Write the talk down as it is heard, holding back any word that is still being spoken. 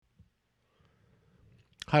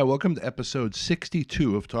Hi, welcome to episode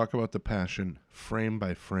 62 of Talk About the Passion, Frame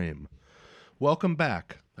by Frame. Welcome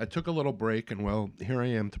back. I took a little break, and well, here I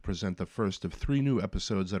am to present the first of 3 new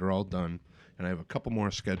episodes that are all done, and I have a couple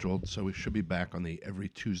more scheduled, so we should be back on the every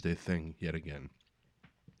Tuesday thing yet again.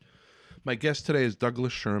 My guest today is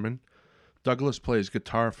Douglas Sherman. Douglas plays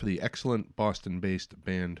guitar for the excellent Boston-based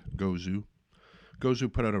band Gozu.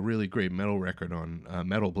 Gozu put out a really great metal record on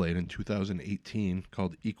Metal Blade in 2018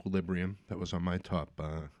 called Equilibrium. That was on my top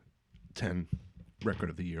 10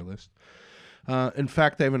 record of the year list. In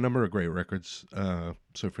fact, they have a number of great records,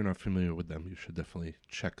 so if you're not familiar with them, you should definitely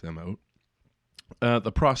check them out.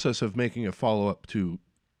 The process of making a follow-up to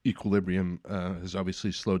Equilibrium has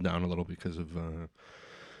obviously slowed down a little because of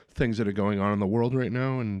things that are going on in the world right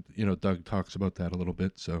now, and Doug talks about that a little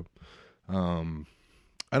bit. So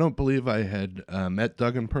I don't believe I had met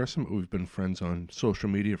Doug in person, but we've been friends on social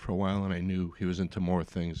media for a while, and I knew he was into more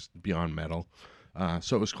things beyond metal.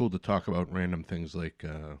 So it was cool to talk about random things like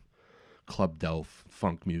Club Delph,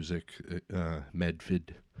 funk music,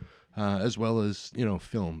 Medvid, as well as,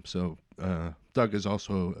 film. So Doug is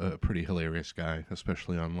also a pretty hilarious guy,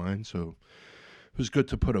 especially online. So it was good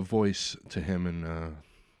to put a voice to him and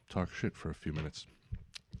talk shit for a few minutes.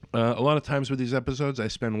 A lot of times with these episodes, I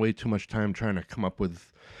spend way too much time trying to come up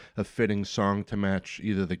with a fitting song to match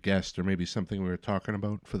either the guest or maybe something we were talking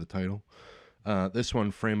about for the title. This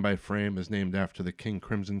one, Frame by Frame, is named after the King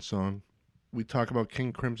Crimson song. We talk about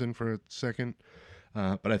King Crimson for a second,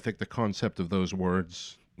 but I think the concept of those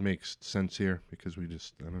words makes sense here because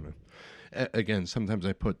I don't know. Again, sometimes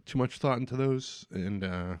I put too much thought into those,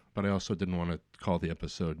 but I also didn't want to call the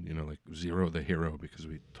episode, like Zero the Hero, because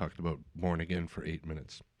we talked about Born Again for 8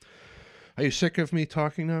 minutes. Are you sick of me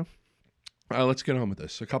talking now? Let's get on with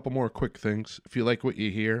this. A couple more quick things. If you like what you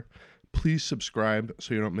hear, please subscribe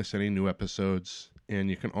so you don't miss any new episodes. And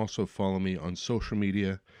you can also follow me on social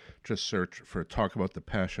media. Just search for Talk About the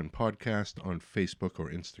Passion podcast on Facebook or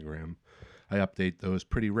Instagram. I update those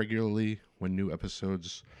pretty regularly when new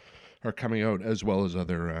episodes are coming out, as well as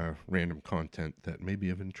other random content that may be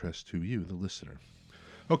of interest to you, the listener.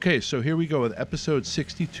 Okay, so here we go with episode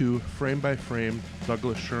 62, Frame by Frame,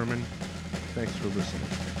 Douglas Sherman. Thanks for listening.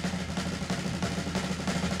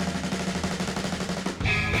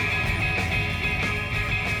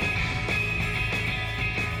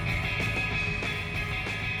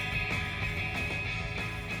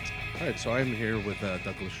 All right, so I'm here with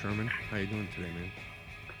Douglas Sherman. How you doing today, man?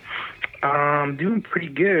 I'm doing pretty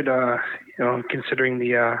good, considering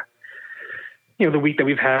the the week that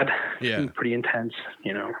we've had. Yeah. It's been pretty intense,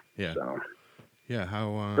 Yeah. So. Yeah,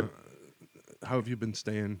 how have you been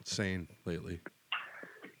staying sane lately?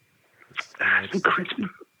 It's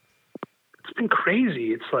been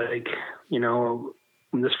crazy. It's like,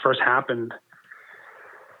 when this first happened,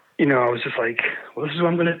 I was just like, well, this is what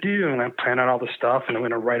I'm going to do. And I planned out all the stuff, and I'm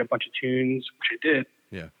going to write a bunch of tunes, which I did.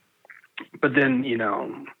 Yeah. But then,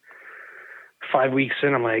 5 weeks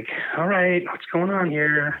in, I'm like, all right, what's going on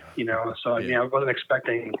here? So I wasn't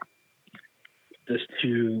expecting this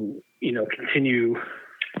to, continue,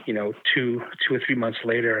 2 or 3 months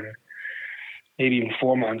later, and maybe even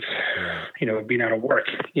 4 months, being out of work,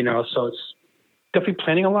 so it's definitely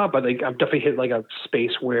planning a lot, but like I've definitely hit like a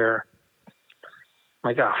space where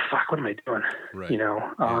I'm like, oh fuck, what am I doing? Right.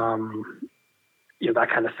 That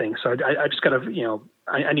kind of thing. So I just gotta,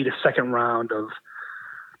 I need a second round of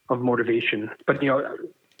motivation, but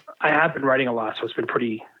I have been writing a lot, so it's been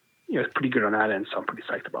pretty, it's pretty good on that end. So I'm pretty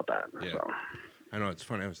psyched about that. Yeah. So. I know it's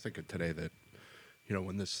funny. I was thinking today that,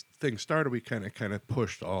 when this thing started, we kind of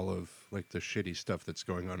pushed all of like the shitty stuff that's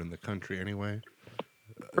going on in the country anyway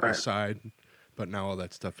aside, but now all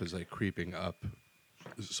that stuff is like creeping up.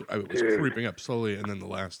 So it was creeping up slowly, and then the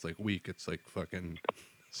last like week, it's like fucking.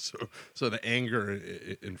 So the anger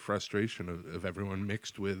and frustration of everyone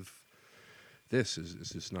mixed with this is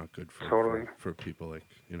just not good for people like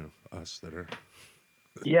us that are.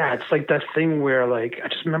 Yeah, it's like that thing where like I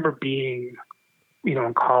just remember being,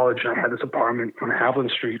 in college, and I had this apartment on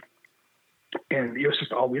Haviland Street, and it was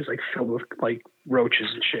just always like filled with like roaches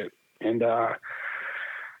and shit. And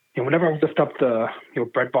whenever I would lift up the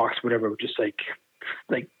bread box, whatever, it would just like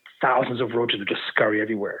thousands of roaches would just scurry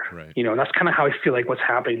everywhere. Right. And that's kind of how I feel like what's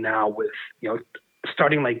happening now with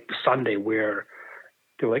starting like Sunday, where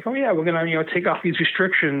they're like, oh yeah, we're gonna take off these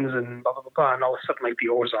restrictions and blah blah blah blah, and all of a sudden like the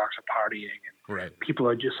Ozarks are partying and people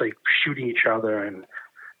are just like shooting each other, and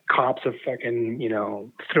cops are fucking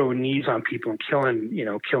throwing knees on people and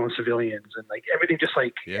killing civilians, and like everything just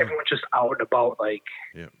like everyone's just out and about like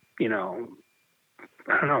I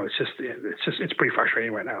don't know, it's pretty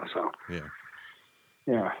frustrating right now. So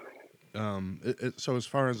so as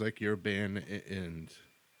far as like your band and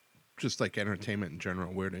just like entertainment in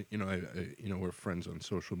general. Where to, we're friends on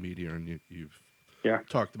social media, and you've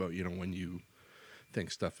talked about when you think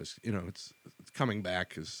stuff is it's coming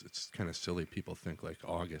back is it's kind of silly. People think like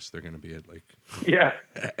August they're going to be at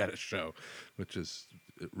at a show, which is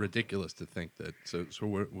ridiculous to think that. So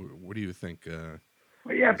what do you think?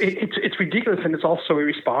 It's ridiculous, and it's also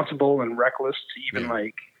irresponsible and reckless to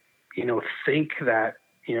even think that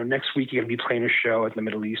next week you're going to be playing a show at the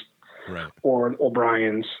Middle East, right? Or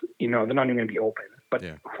O'Brien's. They're not even going to be open. But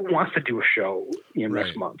who wants to do a show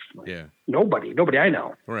next month? Nobody I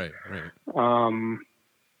know. Right.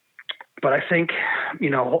 But I think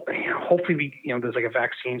hopefully there's like a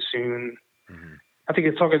vaccine soon. Mm-hmm. I think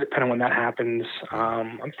it's all going to depend on when that happens.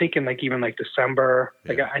 I'm thinking even December.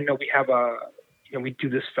 I know we have we do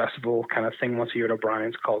this festival kind of thing once a year at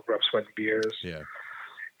O'Brien's called Grub Sweat and Beers. Yeah.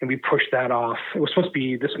 And we pushed that off. It was supposed to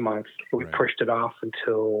be this month, but we pushed it off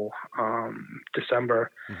until December.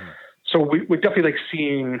 Mm-hmm. So we're definitely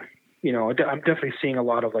seeing, I'm definitely seeing a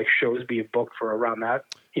lot of shows being booked for around that,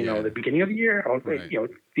 the beginning of the year, or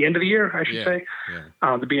the end of the year, I should say,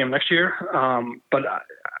 the beginning of next year. But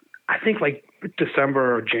I think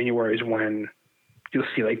December or January is when you'll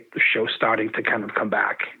see the show starting to kind of come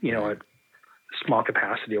back, at small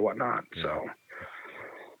capacity or whatnot. Yeah. So.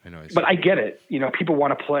 I know. But I get it. People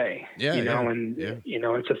want to play. And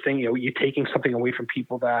it's a thing. You're taking something away from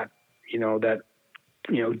people that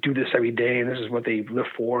do this every day, and this is what they live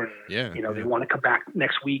for. And they want to come back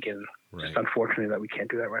next week, and just unfortunately that we can't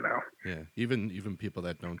do that right now. Yeah, even people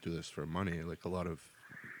that don't do this for money, a lot of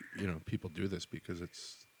people do this because it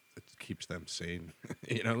keeps them sane.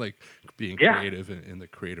 Being creative in the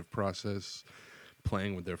creative process,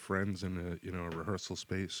 playing with their friends in a rehearsal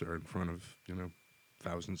space or in front of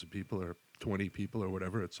thousands of people or 20 people or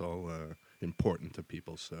whatever. It's all important to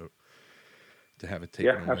people. So to have it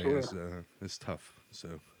taken away is tough.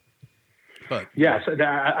 So, but so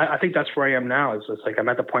I think that's where I am now. It's I'm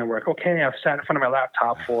at the point where I've sat in front of my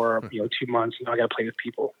laptop for 2 months, and now I got to play with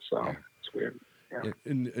people. So it's weird. Yeah.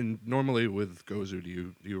 And normally with Gozu,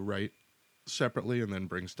 do you write separately and then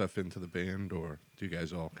bring stuff into the band, or do you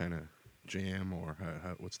guys all kind of jam, or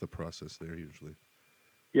what's the process there usually?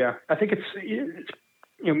 Yeah, I think it's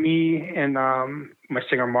me and my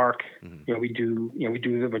singer Mark. Mm-hmm. We do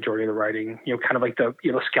the majority of the writing. Kind of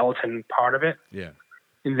the skeleton part of it. Yeah.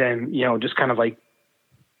 And then just kind of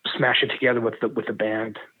smash it together with the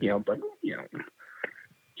band. But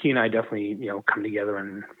he and I definitely come together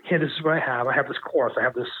and this is what I have. I have this chorus. I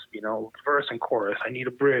have this verse and chorus. I need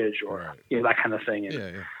a bridge or that kind of thing.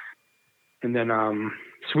 And, and then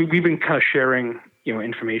so we've been kind of sharing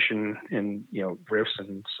information and riffs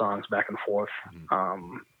and songs back and forth,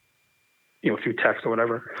 through text or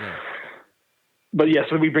whatever. Yeah. But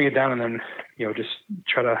so we bring it down and then just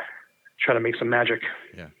try to make some magic.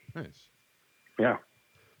 Yeah, nice. Yeah.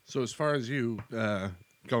 So as far as you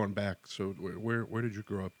going back, so where did you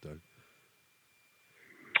grow up, Doug?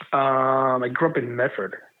 I grew up in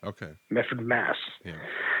Medford. Okay. Medford, Mass. Yeah.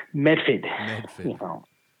 Medford.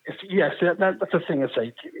 Yes, that's the thing. It's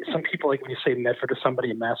some people when you say Medford to somebody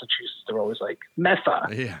in Massachusetts, they're always like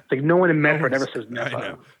Medford. Yeah. It's no one in Medford ever says Medford. I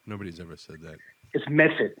know. Nobody's ever said that. It's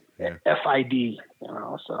Medford. Yeah. FID.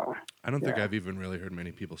 So. I don't think I've even really heard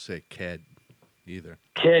many people say Ked either.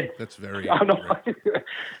 Ked. That's very. Oh no.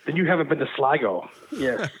 Then you haven't been to Sligo.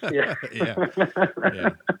 Yes. Yeah. Yeah.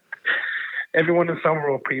 Everyone in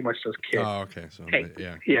Somerville pretty much says Kid. Oh, okay. So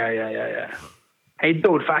Yeah. How you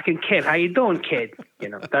doing, fucking kid? How you doing, kid?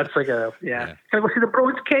 That's Can I go see the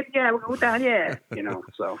Bruins, kid? Yeah, we'll go down. Yeah,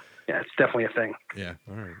 So it's definitely a thing. Yeah.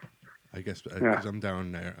 All right. I guess because I'm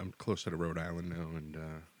down there, I'm closer to Rhode Island now, and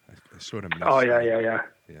I sort of miss. Oh yeah.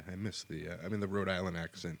 Yeah, I miss the. The Rhode Island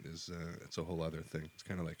accent is it's a whole other thing. It's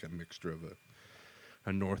kind of like a mixture of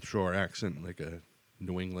a North Shore accent, like a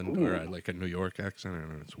New England or like a New York accent. I don't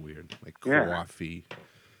know. It's weird, like coffee.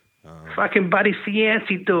 Fucking Buddy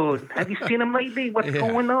Cianci, dude. Have you seen him lately? What's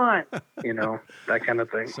going on? That kind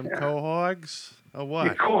of thing. Some cohogs or what?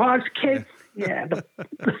 The cohogs, kid. Yeah.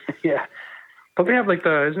 Yeah. But they have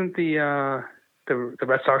isn't the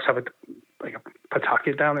Red Sox have a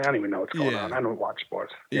Pawtucket down there? I don't even know what's going on. I don't watch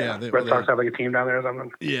sports. Yeah. Red Sox have a team down there or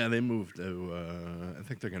something? Yeah, they moved to, I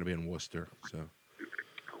think they're going to be in Worcester, so.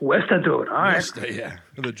 Worcester, dude. All right. Worcester, yeah.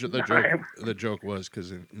 The joke was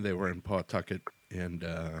because they were in Pawtucket, and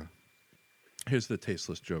here's the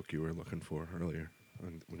tasteless joke you were looking for earlier.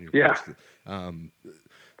 When you posted.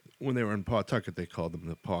 When they were in Pawtucket, they called them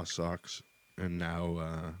the Paw Sox, and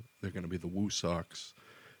now they're going to be the Woo Sox.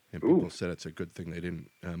 And people said it's a good thing they didn't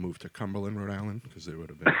move to Cumberland, Rhode Island, because they would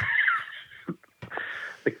have been...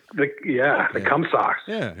 the Cum Sox.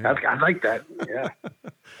 Yeah. I like that. Yeah.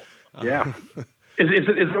 Yeah. Is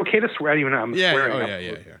it okay to swear? Even I'm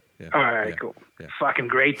swearing. Yeah. All right, yeah. cool. Yeah. Fucking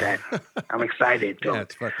great then. I'm excited. Yeah,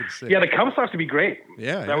 it's fucking sick. Yeah, the cum socks would be great.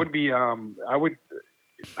 Yeah, that would be. I would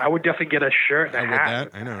definitely get a shirt and a hat.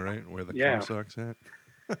 With that, I know, right? Where the cum socks at?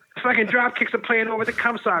 Fucking drop kicks are playing over the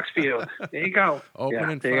cum socks field. There you go.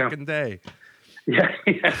 Opening fucking day. Yeah.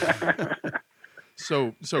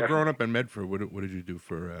 So growing up in Medford, what did you do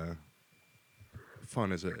for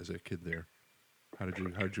fun as a kid there? How did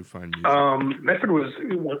you find music? Medford was,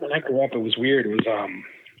 when I grew up, it was weird. It was I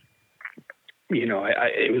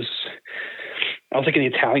was like in the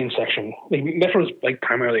Italian section. Like Medford was like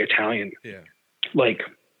primarily Italian. Yeah. Like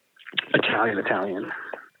Italian.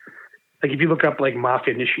 Like if you look up like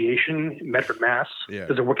mafia initiation, Medford, Mass. Yeah.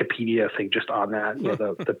 There's a Wikipedia thing just on that. You know,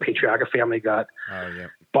 the Patriarca family got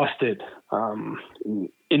busted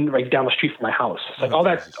in right down the street from my house. It's like all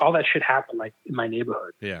that shit happened like in my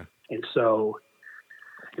neighborhood. Yeah. And so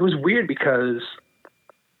it was weird because,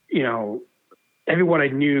 you know, everyone I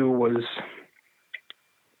knew was,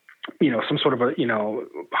 you know, some sort of a, you know,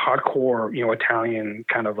 hardcore, you know, Italian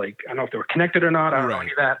kind of like, I don't know if they were connected or not. I don't know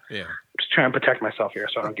any of that. Yeah. I'm just trying to protect myself here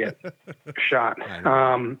so I don't get shot.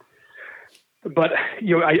 But,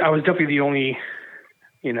 you know, I was definitely the only,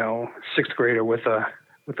 you know, sixth grader with a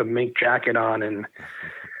mink jacket on and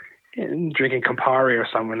drinking Campari or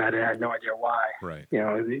something. I had no idea why. Right. You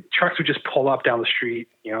know, the trucks would just pull up down the street,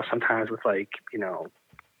 you know, sometimes with like, you know,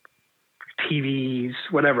 TVs,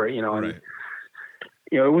 whatever, you know, and,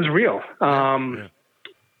 you know, it was real.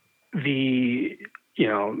 The, you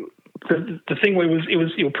know, the thing was, it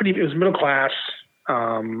was middle class,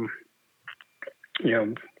 you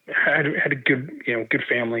know, had a good, you know, good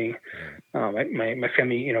family. My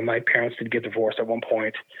family, you know, my parents did get divorced at one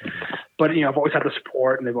point, but, you know, I've always had the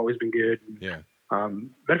support and they've always been good. Yeah.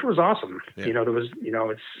 Bedford was awesome. Yeah. You know, there was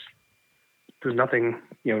nothing,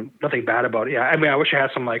 you know, nothing bad about it. Yeah. I mean, I wish I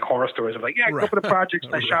had some like horror stories of like, I grew up in the projects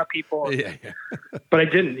and I shot people. Yeah. But I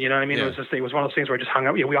didn't, you know what I mean? It was one of those things where I just hung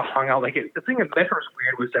out. You know, we all hung out. Like the thing in Bedford was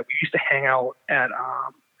weird was that we used to hang out at,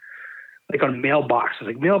 like on mailboxes.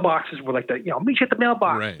 Like mailboxes were like the, you know, meet you at the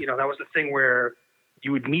mailbox. Right. You know, that was the thing where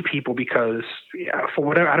you would meet people because for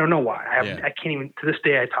whatever, I don't know why. I can't even, to this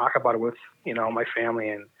day, I talk about it with, you know, my family.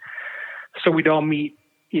 And so we'd all meet,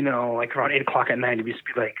 you know, like around 8:00 at night. It used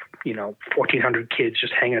to be like, you know, 1,400 kids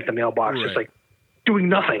just hanging at the mailbox, just like doing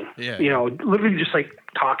nothing, you know, literally just like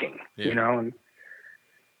talking, you know, and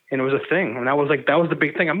it was a thing. And that was the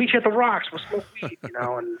big thing. I'll meet you at the Rocks. We'll smoke weed, you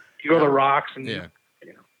know, and you go to the Rocks and, you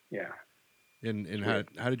know, And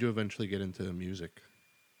how did you eventually get into music?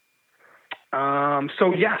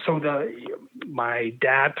 So my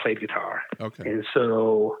dad played guitar. Okay. And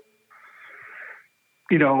so,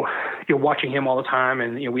 you know, you're watching him all the time.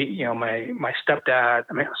 And, you know, my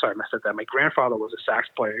grandfather was a sax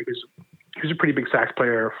player. He was a pretty big sax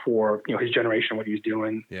player for, you know, his generation, what he was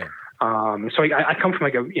doing. Yeah. So I come from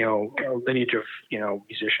like a, you know, a lineage of, you know,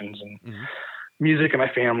 musicians and music in my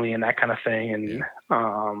family and that kind of thing. And,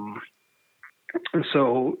 and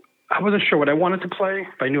so I wasn't sure what I wanted to play,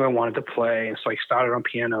 but I knew I wanted to play. And so I started on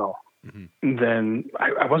piano. And then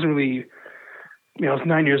I wasn't really, you know, I was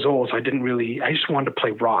 9 years old, so I just wanted to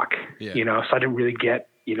play rock, you know, so I didn't really get,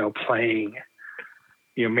 you know, playing,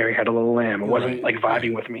 you know, Mary Had a Little Lamb. It wasn't like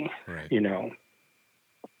vibing with me, you know.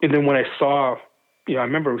 And then when I saw, you know, I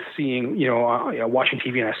remember seeing, you know, watching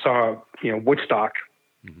TV and I saw, you know, Woodstock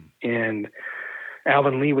and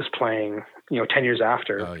Alvin Lee was playing, you know, 10 years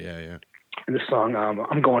after. Oh, yeah. And this song,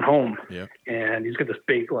 I'm Going Home. Yeah. And he's got this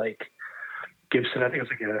big, like, Gibson, I think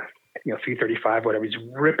it's like a, you know, 335, whatever. He's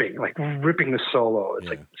ripping the solo. It's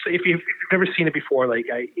like, so if you've never seen it before, like,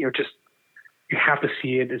 you know, just, you have to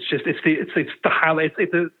see it. It's just, it's the highlight.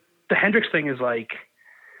 The Hendrix thing is like,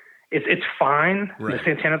 it's fine. The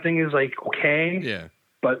Santana thing is like, okay. Yeah.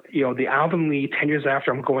 But, you know, the Alvin Lee 10 years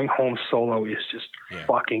after I'm Going Home solo is just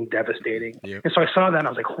fucking devastating. Yep. And so I saw that and I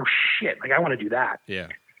was like, oh shit, like I want to do that. Yeah.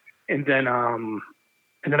 And then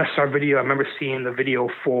I saw a video. I remember seeing the video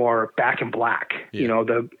for Back in Black. Yeah. You know,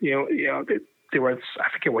 they were, I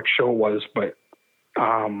forget what show it was, but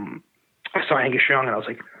I saw Angus Young and I was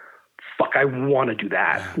like, fuck, I want to do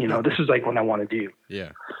that. You know, this is like what I want to do.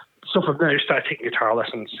 Yeah. So from there, I just started taking guitar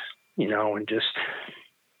lessons, you know, and just,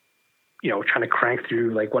 you know, trying to crank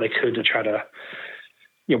through like what I could to try to,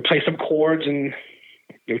 you know, play some chords and,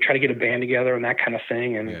 you know, try to get a band together and that kind of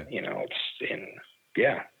thing. And, you know,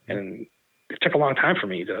 and it took a long time for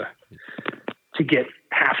me to get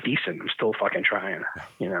half decent. I'm still fucking trying,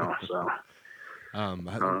 you know, so.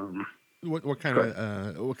 What kind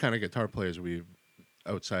of guitar players were you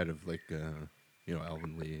outside of like, you know,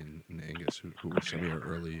 Alvin Lee and Angus, who were some of your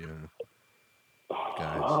early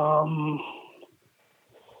guys?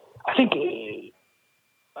 I think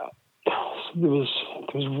there was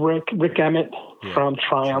Rick Emmett from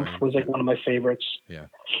Triumph was like one of my favorites. Yeah.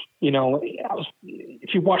 You know,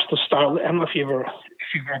 if you watch the Star, I don't know if you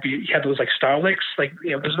had those like Starlix, like,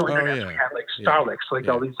 you know, there's no internet, so we had like Starlix, like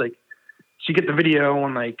all these like, so you get the video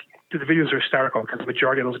and like, the videos are hysterical because the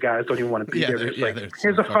majority of those guys don't even want to be there. It's like,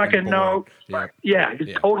 here's a fucking note.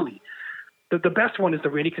 Totally. The best one is the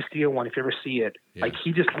Randy Castillo one, if you ever see it. Yeah. Like,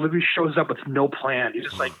 he just literally shows up with no plan. He's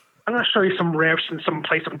just like, I'm going to show you some riffs and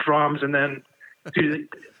play some drums, and then, dude,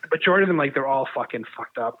 the majority of them, like, they're all fucking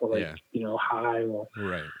fucked up or, like, you know, high or,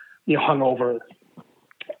 you know, hungover.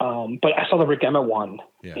 But I saw the Rick Emmett one,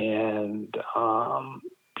 and,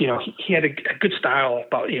 you know, he had a good style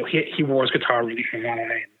about, you know, he wore his guitar really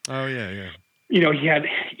high. You know, he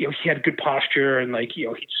had good posture, and, like, you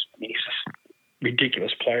know, he's just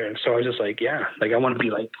ridiculous player. And so I was just like, I want to be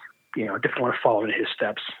like, you know, I definitely want to follow in his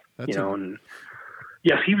steps. That's and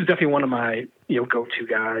yes, he was definitely one of my, you know, go-to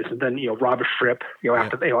guys. And then, you know, Robert Fripp, you know,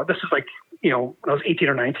 after, you know, this is like, you know, when I was 18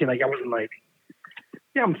 or 19, like I wasn't like,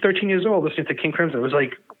 I'm 13 years old listening to King Crimson. It was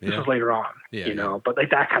like, this was later on, you know, but like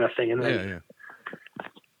that kind of thing. And then,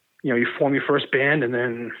 you know, you form your first band, and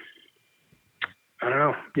then, I don't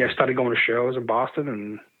know. I started going to shows in Boston,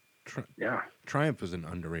 and Triumph is an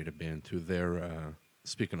underrated band too. Their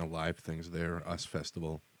speaking of live things, their US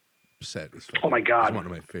Festival set is my God, is one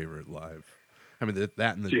of my favorite live. I mean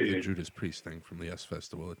that and the Judas Priest thing from the US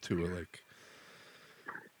Festival, the two are like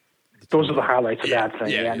those are the highlights of that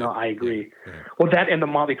thing. No, I agree. Well, that and the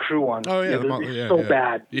Motley Crue one. Oh yeah, it's so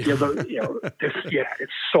bad. You know,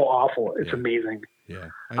 it's so awful. It's amazing. Yeah.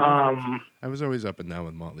 I was always up and down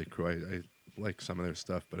with Motley Crue. I like some of their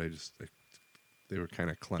stuff, but I just they were kind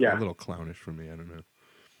of a little clownish for me. I don't know.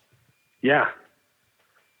 Yeah.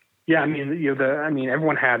 I mean, you know,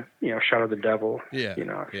 everyone had, you know, Shadow of the Devil. Yeah. You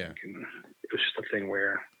know, it was just a thing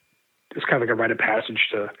where it's kind of like a rite of passage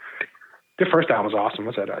to. The first album was awesome.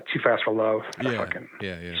 What's that? Too Fast for Love.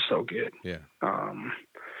 So good. Yeah.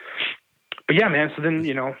 But yeah, man. So then,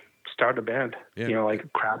 you know, started a band. Yeah. You know, like a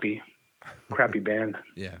crappy band.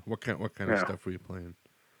 Yeah. What kind of stuff were you playing?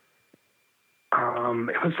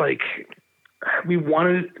 It was like we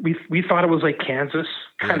thought it was like Kansas,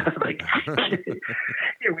 kind of like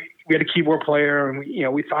we had a keyboard player, and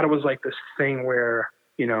we thought it was like this thing where,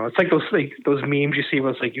 you know, it's like those memes you see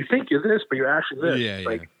where it's like you think you're this, but you're actually this.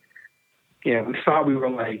 We thought we were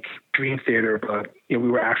like Dream Theater, but you know, we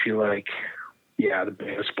were actually like the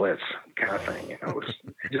Band of Splits kind of thing. You know,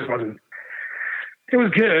 it just wasn't. It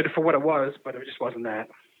was good for what it was, but it just wasn't that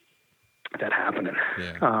happening.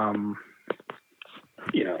 Yeah.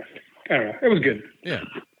 You know, I don't know. It was good. Yeah.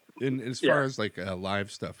 And as far as like live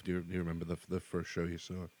stuff, do you remember the first show you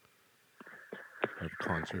saw? Or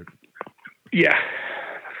concert? Yeah.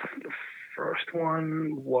 The first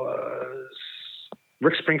one was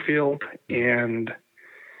Rick Springfield, and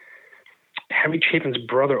Henry Chapin's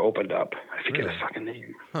brother opened up. I forget the fucking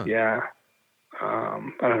name. Huh. Yeah. I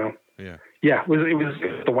don't know. Yeah. Yeah. It was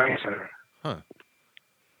the Wang Center. Huh.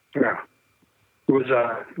 Yeah.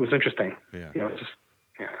 It was interesting. Yeah. You know,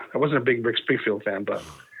 I wasn't a big Rick Springfield fan, but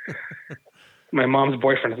my mom's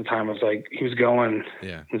boyfriend at the time was like, he was going.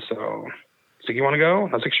 Yeah. And so he's like, you want to go?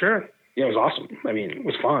 I was like, sure. Yeah, it was awesome. I mean, it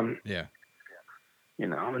was fun. Yeah. You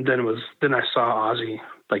know, and then I saw Ozzy.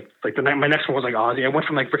 Like my next one was like Ozzy. I went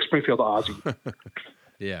from like Rick Springfield to Ozzy.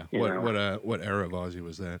 Yeah. What era of Ozzy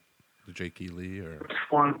was that? The Jake E. Lee or? This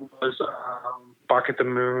one was Bark at the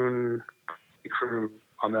Moon Crew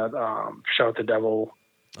on that Shout at the Devil.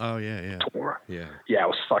 Oh yeah. Tour. Yeah. Yeah, it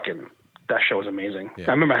was that show was amazing. Yeah.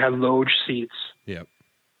 I remember I had Loge seats. Yep.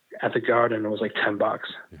 At the Garden, it was like $10.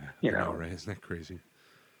 Yeah. You know, right? Isn't that crazy?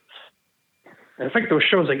 And it's like those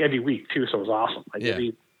shows like every week too, so it was awesome. Like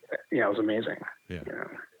it was amazing. Yeah. You know?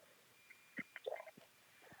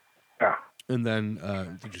 Yeah. And then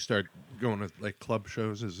did you start going to like club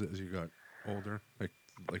shows as you got older,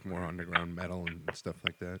 like more underground metal and stuff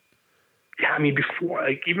like that? Yeah, I mean,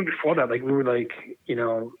 even before that, like we were like, you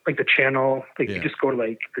know, like the Channel, like you just go to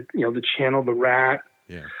like the Channel, the Rat.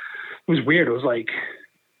 Yeah. It was weird. It was like,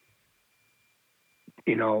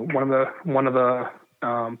 you know, one of the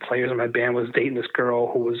players in my band was dating this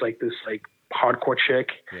girl who was like this like hardcore chick.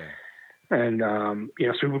 Yeah. And you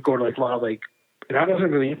know, so we would go to like a lot of like, and I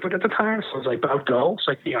wasn't really into it at the time, so I was like, but I'd go.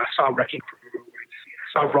 So like, you know, I saw Wrecking Crew,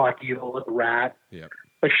 I saw Rock Evil, the Rat,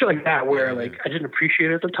 like shit like that, where like I didn't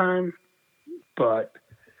appreciate it at the time, but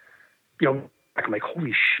you know, I'm like,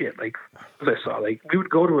 holy shit, like as I saw, like we would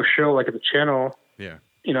go to a show like at the Channel. Yeah.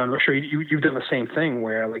 You know, I'm sure you've done the same thing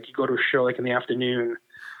where like you go to a show like in the afternoon,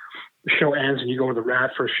 the show ends and you go to the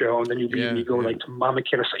Rat first show, and then you leave and you go like to Mama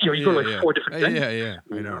Kid or something. You go to like 4 different things. Yeah.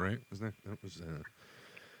 I know, right? Wasn't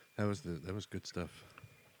that was good stuff.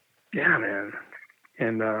 Yeah, man.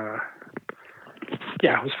 And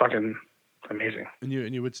yeah, it was fucking amazing. And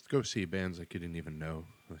you would go see bands like you didn't even know.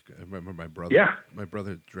 Like I remember my brother. Yeah. My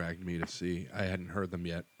brother dragged me to see. I hadn't heard them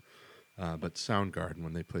yet, but Soundgarden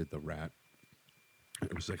when they played the Rat.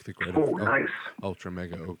 It was like the great nice. Ultra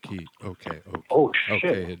Mega OK. Oh shit.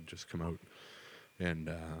 OK had just come out, and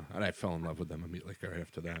I fell in love with them immediately right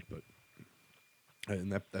after that. But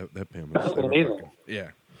and that band was amazing.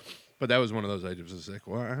 Yeah, but that was one of those I was like,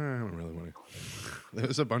 well, I don't really want to. There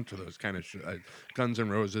was a bunch of those kind of shit. Guns N'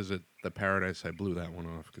 Roses at the Paradise. I blew that one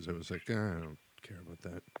off because I was like, I don't care about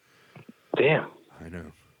that. Damn. I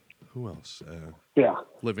know. Who else? Yeah.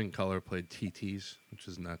 Living Color played TTs, which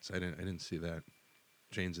is nuts. I didn't see that.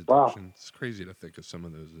 Jane's Addiction. Wow. It's crazy to think of some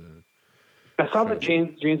of those. I saw the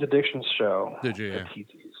Jane's Addiction show. Did you? Yeah.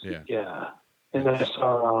 TTs. Yeah. And then I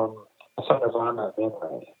saw Nirvana at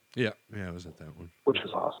Midnight. Yeah, I was at that one. Which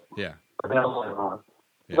was awesome. Yeah. I mean, I was later on.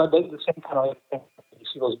 Yeah. But the same kind of thing. You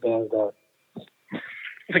see those bands that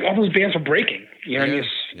it's like all those bands are breaking. You know, and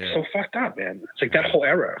it's so fucked up, man. It's like that whole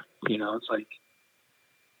era. You know, it's like.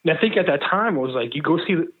 And I think at that time it was like you go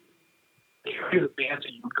see the bands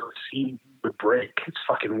that you would go see would break. It's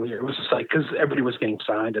fucking weird. It was just like because everybody was getting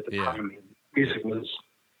signed at the time. I mean, music was,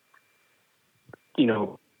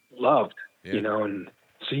 loved. Yeah. You know, and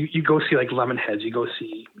so you go see like Lemonheads. You go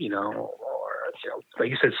see, or like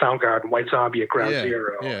you said, Soundgarden, White Zombie at Ground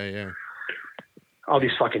Zero. Yeah. All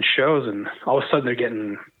these fucking shows, and all of a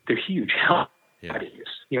sudden they're huge. Hell. Yeah.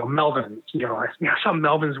 Melvin. I saw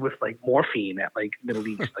Melvins with like morphine at like Middle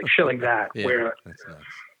East, like shit like that. Yeah, where that's nuts.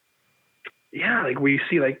 Yeah, like where you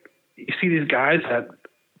see these guys that,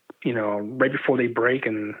 right before they break,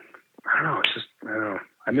 and I don't know.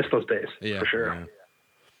 I miss those days for sure.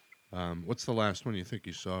 Yeah. What's the last one you think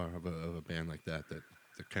you saw of a band like that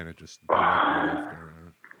kind of just blew up right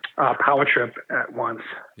after? Power Trip at once.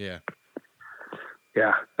 Yeah.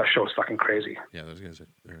 Yeah, that show was fucking crazy. Yeah, those guys are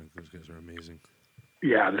amazing.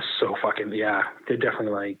 Yeah, they're so fucking they're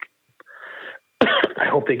definitely like. I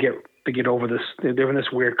hope they get over this. They're in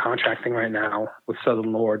this weird contract thing right now with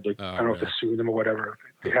Southern Lord. I don't know if they're suing them or whatever.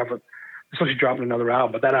 They're supposed to drop another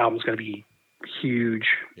album, but that album's going to be huge.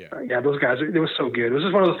 Yeah, those guys, they were so good. It was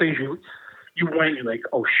just one of those things you went and you're like,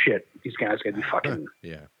 oh shit, these guys are going to be fucking.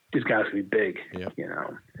 These guys are going to be big. Yeah.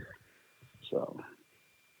 So.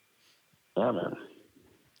 Yeah, man.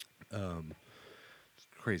 It's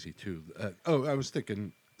crazy too. I was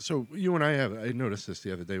thinking. So you and I noticed this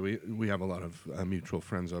the other day. We have a lot of mutual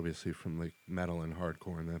friends, obviously from like metal and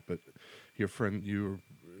hardcore and that. But you're friendly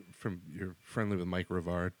with Mike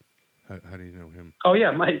Rivard. How do you know him? Oh yeah,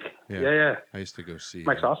 Mike. Yeah. I used to go see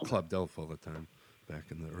Mike's awesome. Club Delph all the time back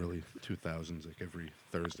in the early 2000s. Like every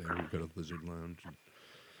Thursday, we'd go to Lizard Lounge.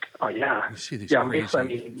 Oh yeah. You see these crazy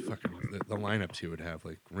fucking the lineups he would have,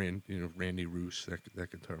 like Randy Roos, that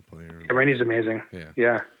guitar player. Yeah, Randy's amazing.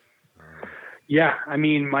 Yeah. Yeah, I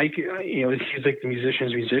mean Mike. He's like the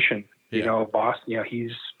musician's musician. Boston.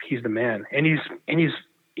 He's the man, and he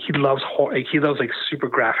loves horror. He loves like super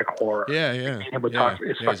graphic horror. Yeah.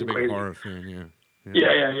 It's he's fucking a big crazy. horror fan.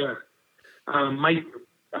 Yeah. Mike,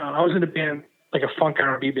 I was in a band, like a funk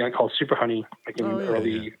R&B band called Super Honey, like in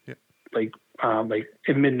early, like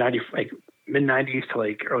in mid '90s to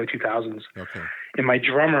like early 2000s. Okay. And my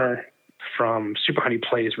drummer from Super Honey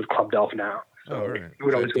plays with Club Delph now. So right. we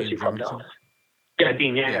would always go see Club Delph. Yeah,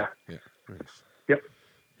 Dean. Yeah. Nice. Yep.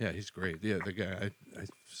 Yeah, he's great. Yeah, the guy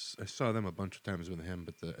I saw them a bunch of times with him,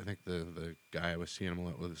 but I think the guy I was seeing him a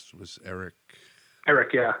lot with was Eric.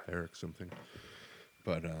 Eric, yeah. Eric something.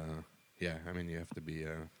 But I mean, you have to be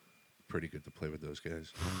pretty good to play with those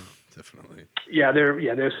guys. Definitely. Yeah,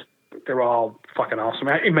 they're all fucking awesome.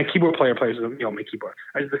 My keyboard player plays with them. My keyboard.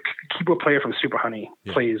 The keyboard player from Super Honey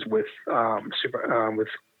plays with with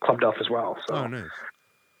Club Delph as well. So. Oh, nice.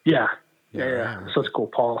 Yeah. So it's cool,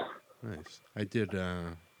 Paul. Nice. I did.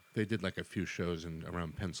 They did like a few shows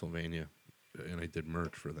around Pennsylvania, and I did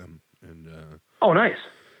merch for them. And oh, nice.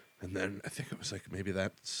 And then I think it was like maybe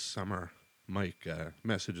that summer, Mike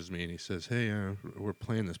messages me and he says, "Hey, we're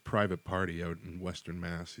playing this private party out in Western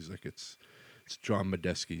Mass." He's like, "It's John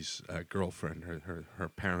Medeski's girlfriend, her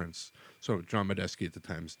parents." So John Medeski at the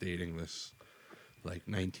time's dating this like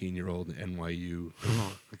 19-year-old NYU.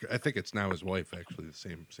 I think it's now his wife, actually, the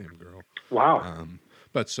same girl. Wow.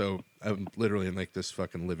 But so I'm literally in like this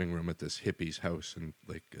fucking living room at this hippie's house in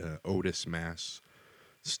like Otis, Mass,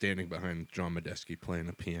 standing behind John Medeski playing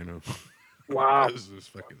a piano. Wow.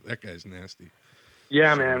 That guy's nasty.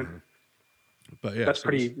 Yeah, man. But yeah, that's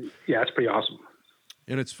pretty awesome.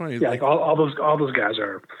 And it's funny. Yeah, like all those guys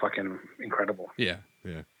are fucking incredible. Yeah.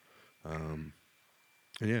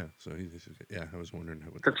 Yeah, so I was wondering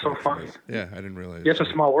what that's so funny. is. Yeah, I didn't realize. Yeah, it's a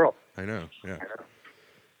small world. I know. Yeah.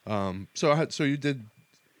 So you did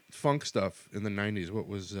funk stuff in the '90s. What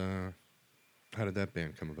was? How did that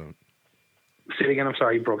band come about? Say it again. I'm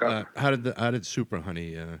sorry, you broke up. How did Super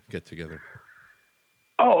Honey get together?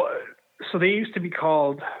 Oh, so they used to be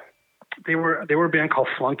called. They were a band called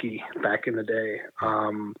Flunky back in the day,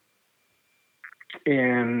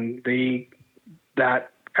 and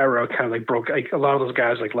that era kind of like broke. Like a lot of those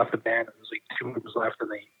guys like left the band. There was like 2 members left, and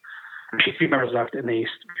three members left, and they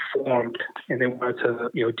formed, and they wanted to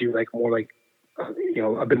do like more like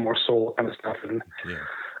a bit more soul kind of stuff. And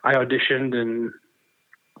I auditioned and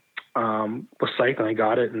was psyched, and I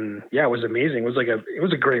got it, and yeah, it was amazing. It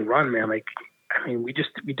was a great run, man. Like, I mean, we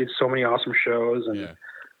did so many awesome shows, and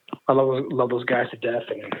I love those guys to death.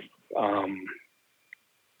 And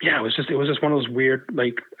yeah, it was just one of those weird,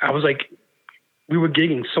 like, I was like, we were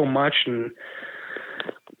gigging so much, and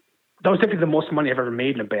that was definitely the most money I've ever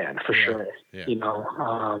made in a band, for sure. Yeah.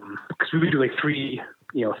 Because we would do like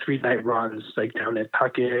 3-night runs, like down in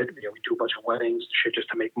Pawtucket. We do a bunch of weddings, shit, just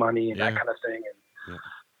to make money and that kind of thing. And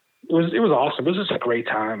it was awesome. It was just a great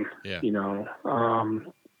time. Yeah. We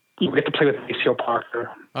get to play with Maceo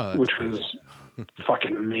Parker, which was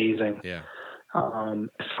fucking amazing. Yeah.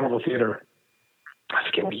 Somerville Theater. I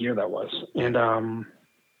forget what year that was. And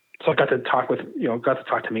so I got to talk to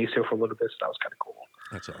Maceo for a little bit. So that was kind of cool.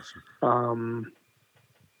 That's awesome.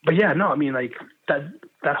 But yeah, no, I mean, like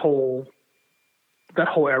that whole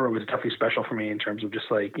era was definitely special for me in terms of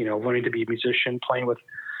just like, learning to be a musician, playing with,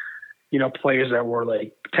 players that were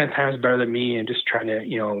like 10 times better than me, and just trying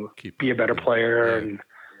to, be a better player. And,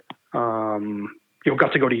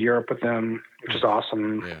 got to go to Europe with them, which is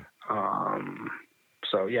awesome. Yeah.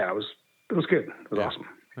 So yeah, it was good. It was awesome.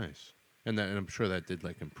 Nice. And I'm sure that did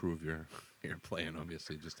like improve your playing,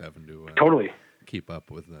 obviously, just having to totally keep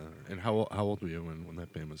up with. And how old were you when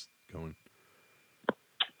that band was going?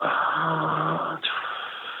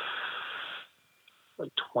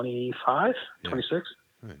 Like 25, 26.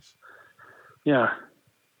 Nice. Yeah.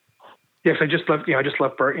 Yes, I just left. I just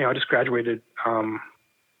left Berkeley. I just graduated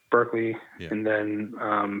Berkeley, and then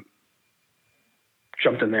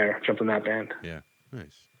jumped in that band. Yeah.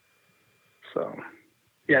 Nice. So.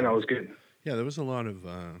 Yeah, no, it was good. Yeah, there was a lot of.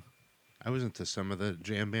 I was into some of the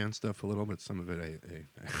jam band stuff a little bit. Some of it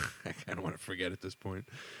I kind of want to forget at this point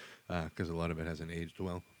because a lot of it hasn't aged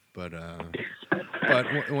well. But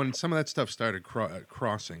when some of that stuff started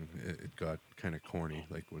crossing, it got kind of corny.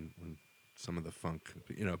 Like when some of the funk,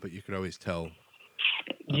 but you could always tell.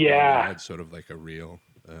 Yeah, it had sort of like a real.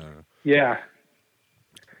 Yeah.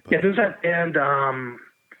 There's that band.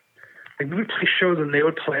 Like we would play shows and they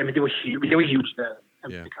would play. I mean, they were huge then.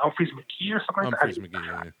 Like Humphreys McGee or something like that. Humphreys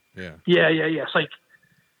McGee, yeah. It's like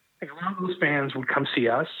a lot of those bands would come see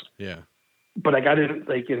us. Yeah. But I got in,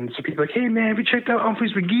 like, and so people were like, hey man, have you checked out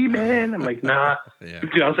Humphreys McGee, man? I'm like, nah.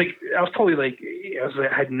 Dude, I was totally like, I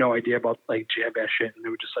had no idea about like jam band shit, and they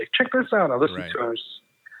were just like, check this out. I listened to it. I was,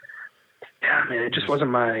 man, it just wasn't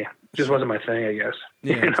my thing, I guess.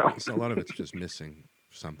 Yeah, it's a lot of it's just missing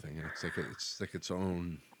something. It's like its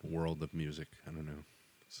own world of music. I don't know.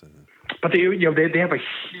 But they have a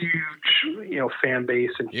huge fan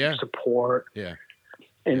base and huge support. Yeah.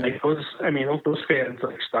 And like those fans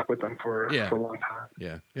like stuck with them for a long time.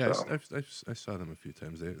 Yeah. So. I saw them a few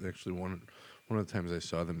times. They actually one of the times I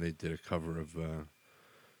saw them, they did a cover of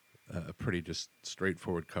a pretty just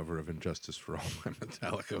straightforward cover of "Injustice for All" by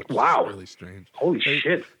Metallica. Which is really strange. Holy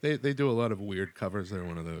shit! They do a lot of weird covers. They're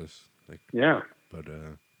one of those. But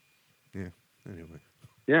anyway.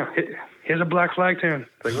 Yeah, here's a Black Flag tune.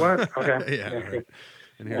 Like what? Okay. Right.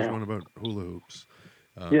 And here's one about hula hoops.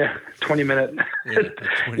 20-minute.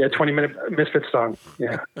 20-minute Misfits song.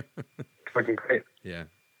 Yeah, fucking great. Yeah.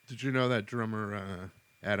 Did you know that drummer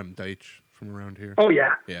Adam Deitch from around here? Oh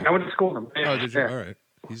yeah. I went to school with him. Oh, did you? All right.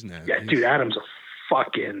 He's nice. Yeah, dude, Adam's a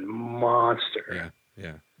fucking monster.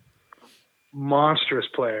 Yeah. Monstrous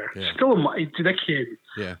player. Yeah. Still, dude, that kid.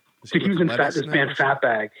 Yeah. Dude, he was in this band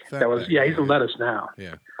Fatbag. He's in Lettuce now.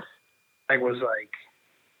 Yeah. I was like,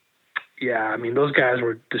 I mean, those guys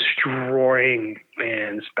were destroying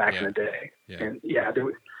bands back in the day. Yeah. And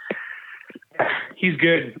he's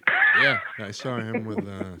good. Yeah, I saw him with,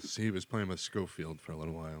 he was playing with Schofield for a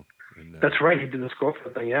little while. And, that's right, he did the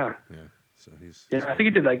Schofield thing, Yeah, so he's I think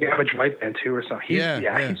he did like Average White Band too or something. He's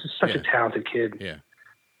just such a talented kid. Yeah,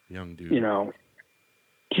 young dude.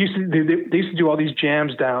 They used to do all these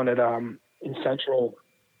jams down at in Central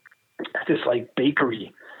at this like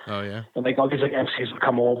bakery Oh yeah. And like all these like MCs would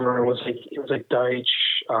come over. It was like Deitch,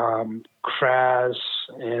 Kraz,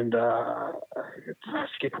 and I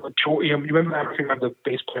forget what George. You remember the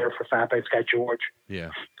bass player for Fatback, guy George? Yeah.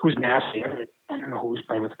 Who's nasty. I don't know who he's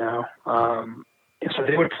playing with now. And so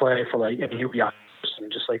they would play for like UBI,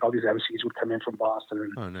 and just like all these MCs would come in from Boston.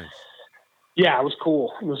 And, oh, nice. yeah, it was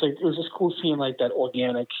cool. It was just cool seeing like that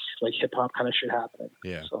organic like hip hop kind of shit happening.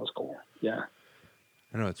 Yeah. So it was cool. Yeah.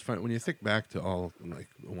 I know it's fun when you think back to all like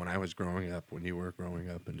when I was growing up, when you were growing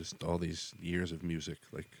up, and just all these years of music.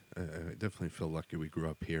 Like I definitely feel lucky we grew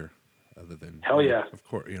up here. Other than hell yeah, of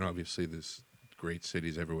course, obviously there's great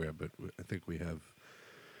cities everywhere, but I think we have.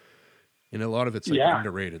 And a lot of it's like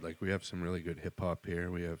underrated. Like we have some really good hip hop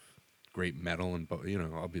here. We have great metal, and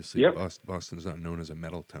obviously Boston's not known as a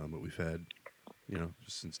metal town, but we've had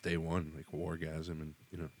just since day one, like Wargasm and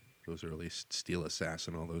those early Steel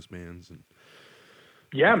Assassin, all those bands, and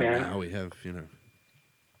man. Now we have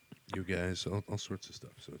you guys, all sorts of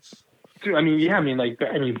stuff. So it's. Dude,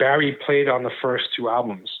 Barry played on the first two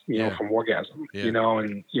albums, from Wargasm, and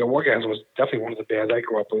Wargasm was definitely one of the bands I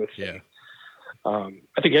grew up with. Yeah. I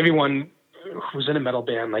think everyone who's in a metal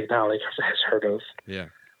band like now has heard of. Yeah.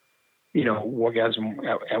 Wargasm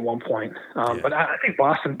at one point. But I think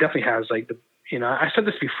Boston definitely has like I said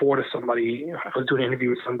this before to somebody. I was doing an interview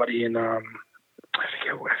with somebody and I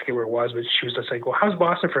forget where it was, but she was just like, well, how's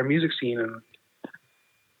Boston for a music scene? And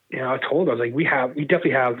I told her, I was like, we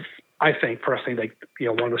definitely have, I think personally, like,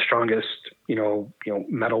 one of the strongest,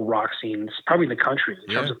 metal rock scenes probably in the country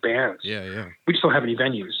in terms of bands. Yeah, yeah. We just don't have any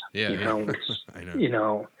venues. Yeah, I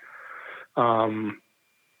know.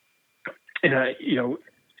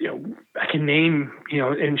 I can name,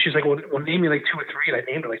 and she's like, well, name me like 2 or 3, and I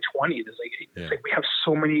named her like 20. It's like we have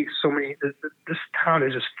so many. This town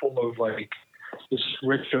is just full of like this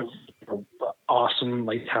rich of awesome,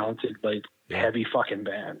 like talented, like heavy fucking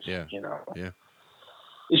bands. Yeah. Yeah.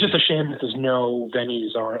 It's just a shame that there's no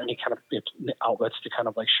venues or any kind of outlets to kind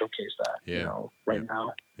of like showcase that. Right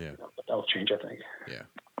now. Yeah. But that'll change, I think. Yeah,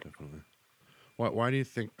 definitely. Why do you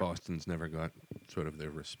think Boston's never got sort of their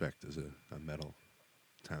respect as a metal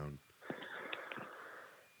town?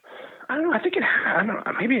 I don't know. I think I don't know.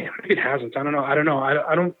 Maybe it hasn't. I don't know. I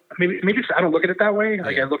don't. Maybe it's, I don't look at it that way.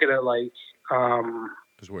 Like I look at it like.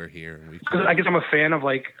 Because we're here and Because I guess I'm a fan of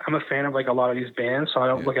like a lot of these bands, so I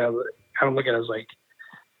don't look at it as like,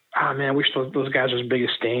 oh man, I wish those guys were as big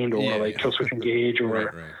as Stained or like Killswitch Engage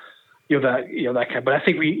or that kind. But I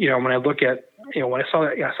think when I look at when I saw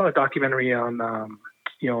the documentary on the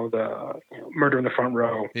Murder in the Front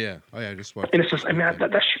Row. Yeah. Oh yeah, I just watched. And it's just,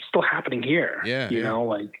 that shit's still happening here. Yeah.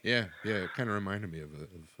 Yeah. It kind of reminded me of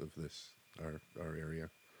this our area.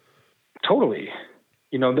 Totally.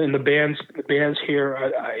 And the bands here.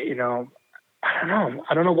 I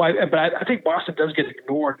don't know why, but I think Boston does get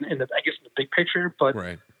ignored in the big picture. But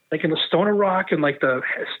like in the stoner rock and like the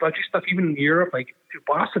sludgy stuff, even in Europe, like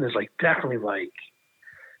Boston is like definitely like.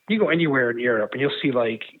 You go anywhere in Europe and you'll see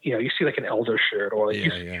like an Elder shirt or like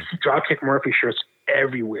you see Dropkick Murphy shirts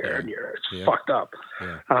everywhere in Europe. It's fucked up.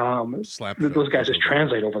 Slap those guys just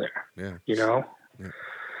translate over there. Yeah.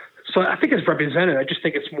 So I think it's represented. I just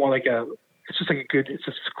think it's more like it's just a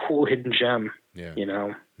cool hidden gem. Yeah.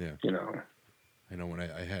 Yeah. I know when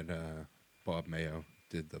I had Bob Mayo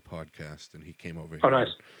did the podcast and he came over here. Oh,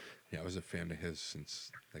 nice. I was a fan of his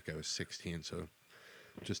since like I was 16. So.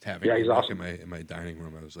 Just having he's him awesome. in my dining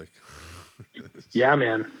room, I was like, yeah,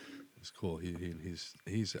 man, it's cool. He's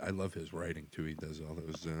I love his writing too. He does all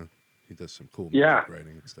those. He does some cool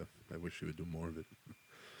writing and stuff. I wish he would do more of it.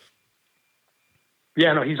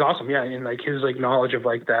 Yeah, no, he's awesome. Yeah, and like his like knowledge of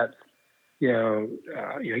like that,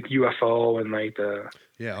 like UFO and like the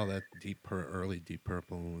all that early Deep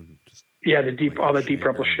Purple and just all that Deep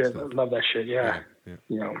Purple shit. I love that shit. Yeah.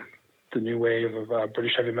 The new wave of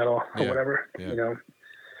British heavy metal or whatever. Yeah.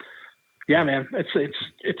 Yeah, man, it's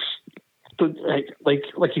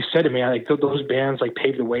like you said to me, like those bands like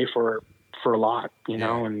paved the way for a lot,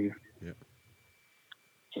 and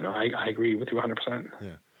I agree with you 100%.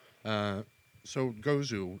 Yeah. So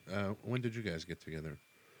Gozu, when did you guys get together?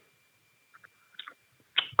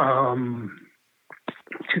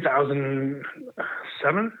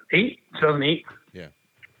 2008. Yeah.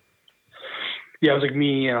 Yeah, it was like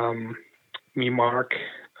me, Mark,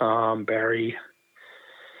 Barry.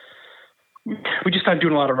 We just started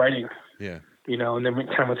doing a lot of writing. Yeah. And then we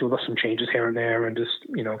kind of went through some changes here and there, and just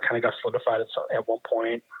kind of got solidified at one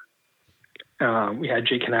point. We had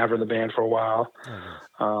Jay Canaver in the band for a while.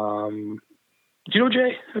 Oh, nice. Do you know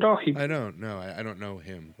Jay at all? I don't know. I don't know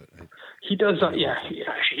him, but he does.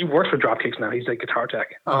 He works for Dropkicks now. He's like guitar tech.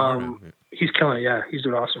 He's killing it. Yeah, he's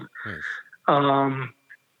doing awesome. Nice.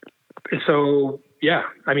 So yeah,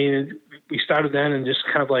 I mean, we started then and just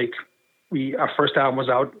kind of like our first album was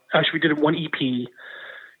out. Actually, we did one EP,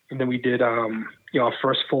 and then we did our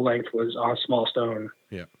first full length was on Small Stone.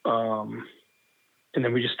 Yeah. And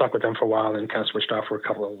then we just stuck with them for a while and kind of switched off for a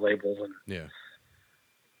couple of labels and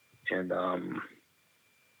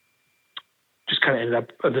just kind of ended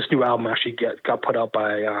up this new album actually got put out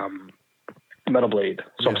by Metal Blade,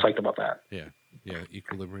 so I'm psyched about that. Yeah,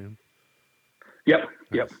 Equilibrium. Yep.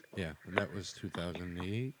 Nice. Yeah, and that was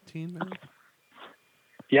 2018, maybe?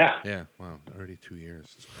 Yeah. Yeah. Wow, already 2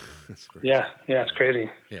 years. That's great. Yeah, it's crazy.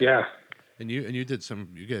 Yeah. And you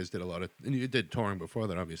guys did a lot of, and you did touring before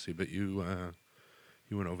that, obviously, but you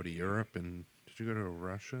went over to Europe, and did you go to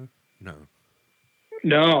Russia?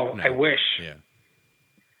 No, I wish. Yeah.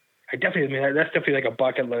 I definitely, that's definitely like a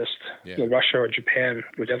bucket list. Yeah. Russia or Japan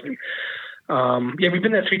would definitely. We've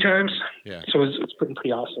been there 3 times. Yeah. So it's been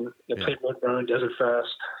pretty awesome. Played Roadburn, Desert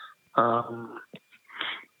Fest.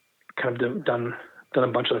 Kind of done a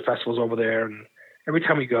bunch of the festivals over there, and every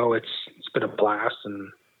time we go, it's been a blast. And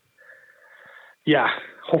yeah,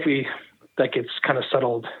 hopefully that gets kind of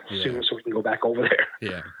settled soon, so we can go back over there.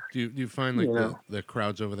 Yeah. Do you find like the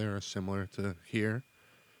crowds over there are similar to here?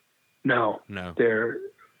 No. They're.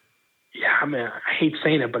 Yeah, I mean, I hate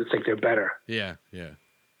saying it, but it's like they're better. Yeah.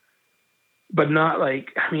 But not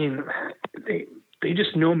like, I mean, they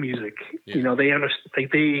just know music. Yeah. They understand.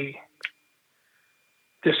 Like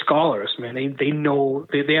they're scholars, man. They know.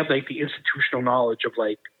 They have like the institutional knowledge of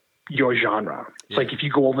like your genre. It's like if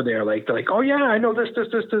you go over there, like they're like, oh yeah, I know this.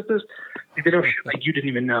 They don't like you didn't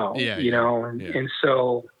even know. And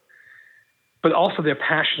so. But also they're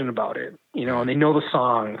passionate about it, and they know the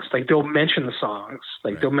songs. Like they'll mention the songs.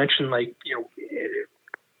 Like they'll mention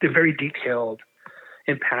they're very detailed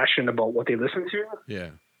and passionate about what they listen to.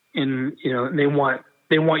 Yeah. And they want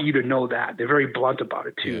you to know that. They're very blunt about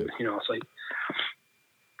it too. Yeah. It's like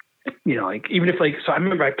like even if so I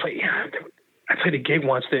remember I played a gig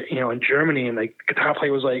once that in Germany, and like the guitar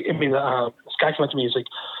player was like, this guy came up to me, he's like,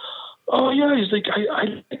 oh yeah, he's like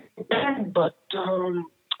I but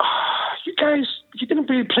you guys, you didn't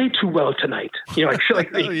really play too well tonight. I feel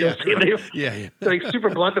like they're like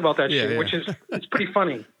super blunt about that shit, which is it's pretty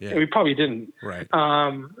funny. Yeah. And we probably didn't. Right.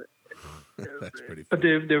 That's pretty funny. But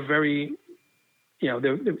they're very,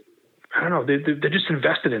 they're I don't know, they're just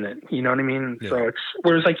invested in it. You know what I mean? Yeah. So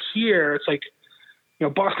whereas like here, it's like,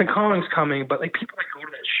 Boston Calling's coming, but like people that go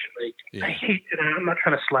to that shit, like I hate it. I'm not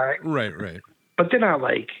trying to slag. Right. But they're not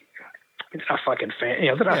like. It's not fucking fans.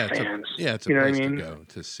 They're not fans. It's a place to go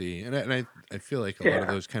to see. And I feel like a lot of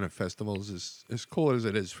those kind of festivals is as cool as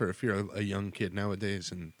it is for if you're a young kid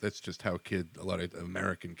nowadays, and that's just how a lot of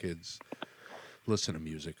American kids listen to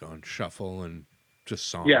music on shuffle and just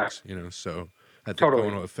songs. Yeah. So I think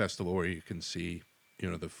going to a festival where you can see,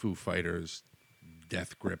 the Foo Fighters,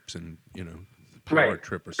 Death Grips, and Power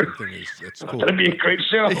Trip or something it's cool. That'd be a great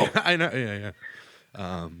show. I know. Yeah.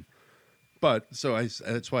 But so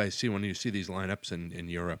that's why I see when you see these lineups in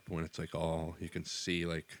Europe, when it's like all you can see,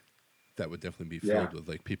 like that would definitely be filled with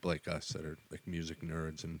like people like us that are like music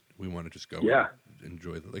nerds, and we want to just go and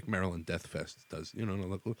enjoy like Maryland Death Fest does,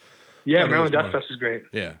 Maryland Death Fest is great.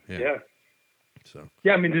 Yeah. So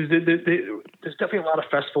I mean, there's definitely a lot of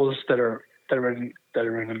festivals that are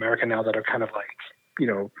in America now that are kind of like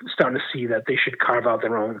starting to see that they should carve out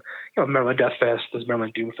their own. Maryland Death Fest, there's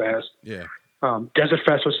Maryland Doom Fest. Yeah. Desert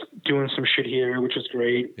Fest was doing some shit here, which was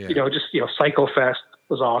great. Yeah. Psycho Fest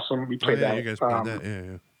was awesome. We played that. You guys played that.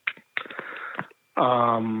 Yeah.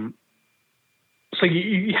 So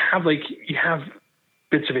you have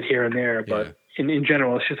bits of it here and there, but in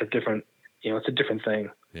general, it's just a different, it's a different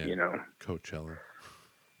thing. Yeah. Coachella.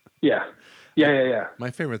 Yeah.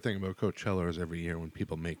 My favorite thing about Coachella is every year when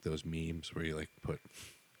people make those memes where you like put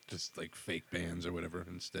just like fake bands or whatever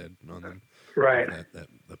instead on them. Right. The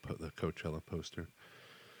Coachella poster.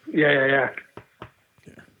 Yeah.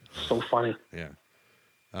 So funny. Yeah.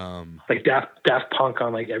 Like Daft Punk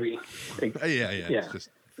on like every. Yeah. It's just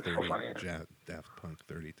 30, so funny. Daft Punk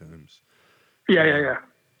 30 times. Yeah.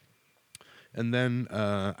 And then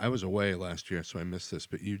I was away last year, so I missed this.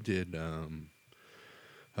 But you did a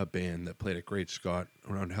band that played at Great Scott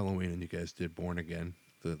around Halloween, and you guys did Born Again,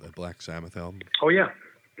 the Black Sabbath album. Oh yeah.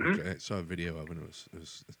 Mm-hmm. I saw a video of it. It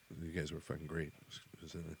was you guys were fucking great.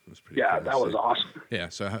 It was pretty. Yeah, that was awesome. Yeah.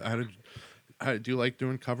 So how do you like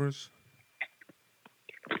doing covers?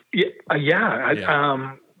 Yeah.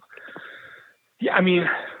 I mean,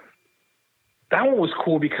 that one was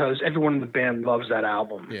cool because everyone in the band loves that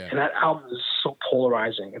album. Yeah. And that album is so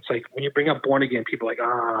polarizing. It's like when you bring up Born Again, people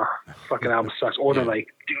are like, fucking album sucks. Or they're like,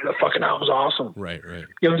 dude, the fucking album's awesome. Right.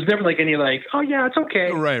 You know, there's never like any like, oh yeah, it's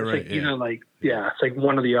okay. Right. It's like, Yeah. either like, it's like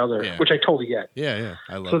one or the other, which I totally get. Yeah.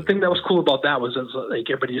 I love it. So the thing that was cool about that was like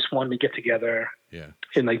everybody just wanted to get together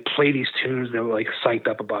and like play these tunes. They were like psyched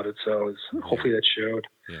up about it. So hopefully that showed.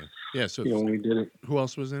 Yeah. So when we did it. Who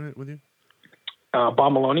else was in it with you?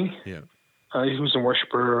 Bob Maloney. Yeah. He was a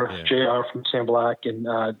worshiper. JR from Sam Black and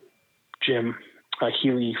Jim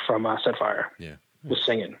Healy from Setfire. Yeah. Was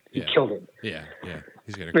singing. He killed it. Yeah.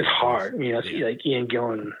 He's got. It's hard. I mean, that's like Ian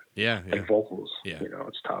Gillan. Like vocals. Yeah. You know,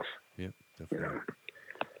 it's tough. Yeah, definitely. You know.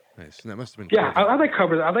 Nice. And that must have been. Yeah, cool. I like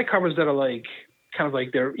covers. I like covers that are like kind of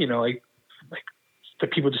like they're like the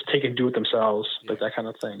people just take and do it themselves, like that kind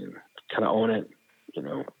of thing, and kind of own it. You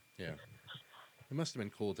know. Yeah. It must have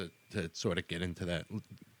been cool to sort of get into that.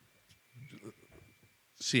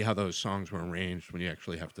 See how those songs were arranged when you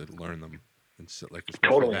actually have to learn them, and so, like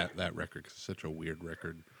especially that record, cause it's such a weird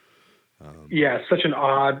record. It's such an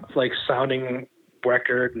odd like sounding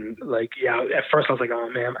record, and like at first I was like, oh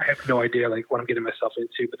man, I have no idea like what I'm getting myself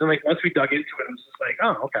into. But then like once we dug into it, I was just like,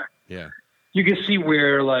 oh okay. Yeah. You can see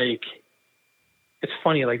where like it's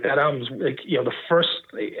funny like that album's like the first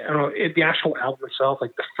I don't know the actual album itself,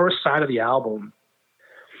 like the first side of the album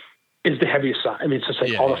is the heaviest side. I mean, it's just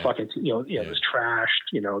like all the fucking, there's Trashed,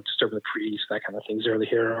 Disturbing the Priest, that kind of thing, Zero the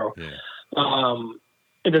Hero. Yeah.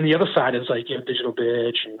 And then the other side is like, Digital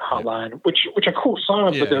Bitch and Hotline, which are cool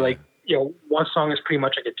songs, but they're like, one song is pretty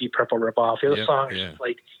much like a Deep Purple ripoff. The other song is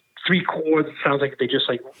like 3 chords. It sounds like they just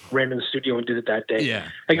like ran in the studio and did it that day. Yeah.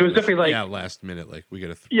 Like it was definitely like. Last minute, like we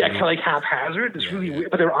got to. Kind of like haphazard. It's really weird,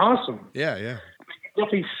 but they're awesome. Yeah. You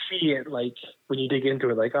definitely see it like when you dig into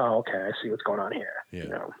it, like, oh, okay, I see what's going on here.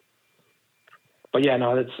 Yeah. But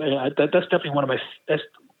that's definitely one of my that's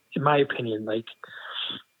in my opinion like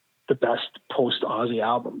the best post Ozzy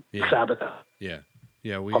album. Sabbath. Yeah.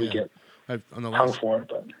 We get on the hung last for it,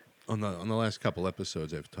 but on the last couple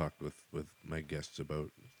episodes I've talked with my guests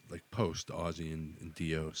about like post Ozzy and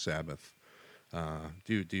Dio Sabbath.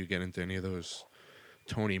 Do you get into any of those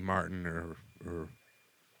Tony Martin or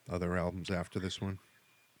other albums after this one?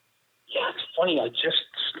 Yeah, it's funny. I just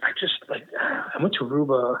like I went to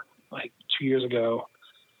Aruba like 2 years ago,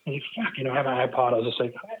 and I have an iPod. I was just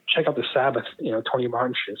like, check out the Sabbath, Tony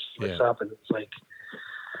Martin shit. What's up? And it's like,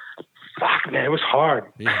 fuck, man, it was hard.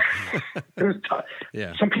 Yeah. It was tough.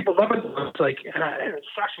 Yeah. Some people love it. It's like, and it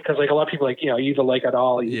sucks because like a lot of people like, you either like it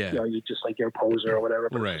all, you just like you're a poser or whatever.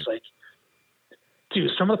 But it's like, dude,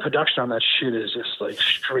 some of the production on that shit is just like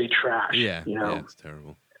straight trash. Yeah. Yeah, it's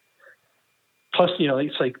terrible. Plus,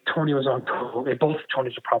 it's like Tony was on tour. Both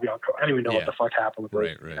Tonys are probably on tour. I don't even know what the fuck happened with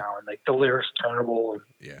it. And like the lyrics terrible.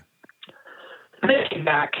 And, and they came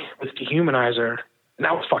back with Dehumanizer, and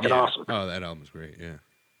that was fucking awesome. Oh, that album's great. Yeah.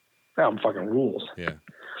 That album fucking rules. Yeah.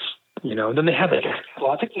 And then they had like,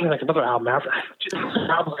 I think they had like another album after.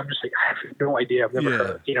 Albums, I'm just like, I have no idea. I've never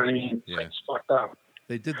heard it. You know what I mean? It's like, it's fucked up.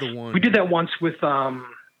 They did the one. We did that once with, we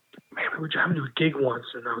were having to do a gig once,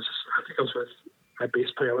 and I think I was with my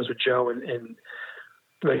bass player. I was with Joe, and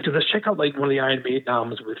like, let's check out like one of the Iron Maiden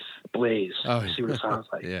albums with Blaze. See what it sounds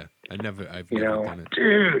like. Yeah, I've never done it.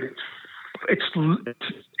 Dude, it's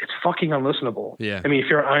fucking unlistenable. Yeah. I mean, if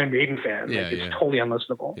you're an Iron Maiden fan, it's totally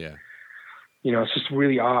unlistenable. Yeah. It's just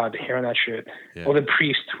really odd hearing that shit. Yeah. Or the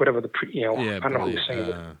Priest, whatever I don't know who sang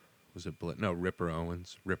it. Was it Ripper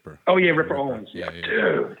Owens? Ripper. Oh yeah, Ripper Owens. Yeah,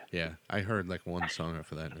 dude. Yeah, I heard like one song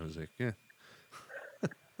off of that, and I was like, yeah.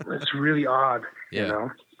 It's really odd. Yeah.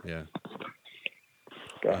 Yeah.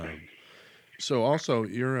 So also,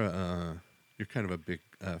 you're kind of a big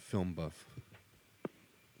film buff.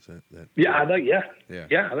 Is that? Yeah, I like. Yeah,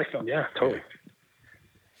 I like film. Yeah, totally.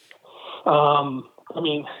 Yeah.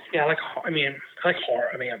 I like horror.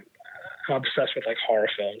 I mean, I'm obsessed with like horror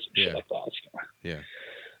films and shit like that. So. Yeah.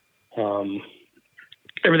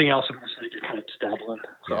 Everything else I'm just like kind of dabbling.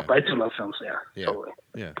 So, but I do love films. Yeah. Totally.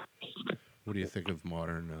 Yeah. What do you think of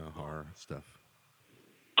modern horror stuff?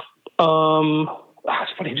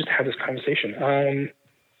 It's funny. I just had this conversation. I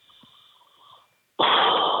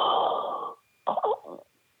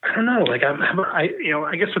don't know. Like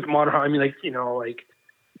I guess with modern horror, I mean,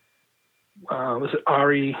 was it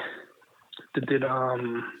Ari that did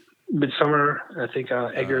Midsummer? I think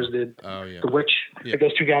Eggers did The Witch. Yeah. Like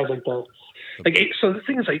those two guys, so the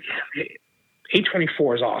thing is, like,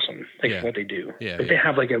 A24 is awesome. Like what they do. Yeah. They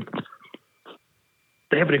have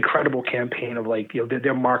they have an incredible campaign of like,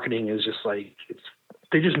 their marketing is just like,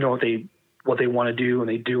 they just know what they want to do, and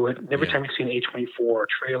they do it. And every time you see an A24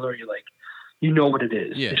 trailer, you're like, you know what it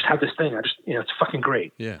is. Yeah. They just have this thing. It's fucking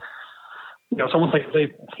great. Yeah. It's almost like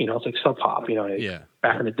it's like Sub Pop.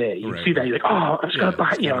 Back in the day, you see that, you're like, oh, I'm just gonna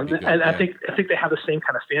buy. And I think they have the same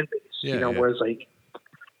kind of fan base. Yeah, whereas like,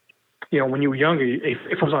 when you were younger, if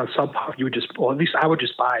it was on Sub Pop, you would at least I would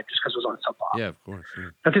just buy it just because it was on Sub Pop. Yeah, of course. Yeah.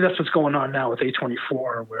 I think that's what's going on now with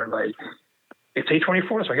A24, where like it's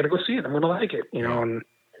A24, so I got to go see it. I'm gonna like it, And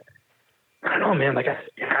I don't know, man. Like I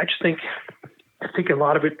just think a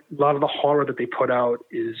lot of the horror that they put out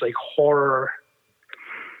is like horror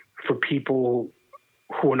for people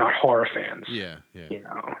who are not horror fans. Yeah. Yeah.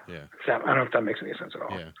 Yeah. I don't know if that makes any sense at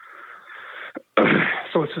all. Yeah.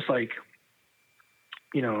 So it's just like,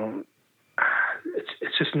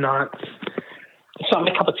 it's just not. It's not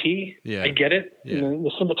my cup of tea. Yeah. I get it. Yeah.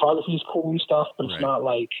 The cinematography is cool and stuff, but it's not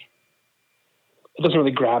like. It doesn't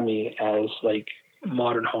really grab me as like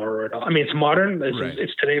modern horror at all. I mean, it's modern.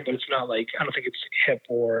 It's today, but it's not like, I don't think it's hip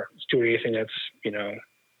or it's doing anything that's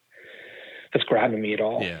that's grabbing me at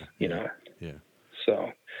all. Yeah. Yeah.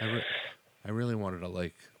 So. I really wanted to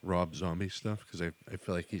like Rob Zombie stuff because I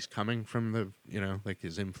feel like he's coming from the like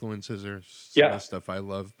his influences are some of the stuff I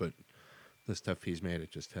love, but the stuff he's made,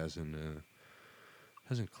 it just hasn't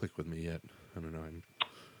clicked with me yet. I don't know.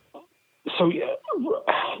 So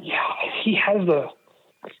he has the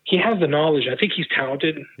knowledge. I think he's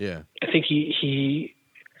talented. Yeah. I think he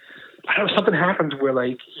I don't know, something happens where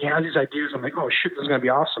like he has these ideas. I'm like, oh shit, this is gonna be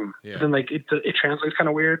awesome. Yeah. But then like it translates kind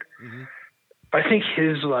of weird. Mm-hmm. But I think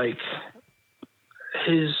his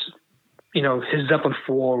Zeppelin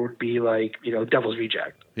 4 would be like, Devil's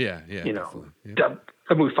Reject. Yeah.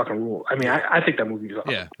 That movie fucking rule. I mean, I think that movie is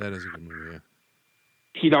awesome. Yeah, that is a good movie. Yeah.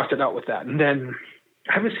 He knocked it out with that, and then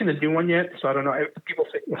I haven't seen the new one yet, so I don't know.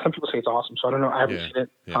 Some people say it's awesome, so I don't know. I haven't seen it.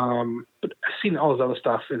 Yeah. But I've seen all this other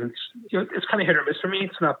stuff, and it's it's kind of hit or miss for me.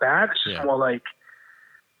 It's not bad. It's just more like,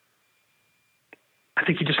 I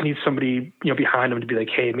think you just need somebody behind him to be like,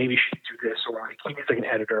 hey, maybe you should do this, or like he needs like an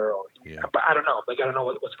editor, or but I don't know. Like I don't know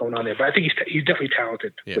what's going on there, but I think he's definitely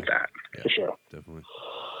talented with that for sure. Definitely.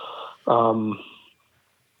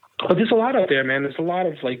 But there's a lot out there, man. There's a lot. I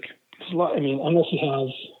mean, unless you have.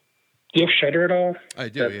 Do you have Shudder at all? I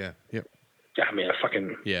do, yeah. Yep. Yeah, I mean, it's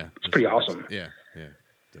pretty awesome. Yeah,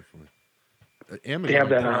 definitely.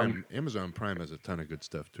 Amazon Prime has a ton of good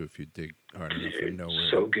stuff too. If you dig hard enough,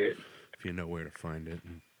 if you know where to find it.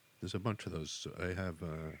 And there's a bunch of those. I have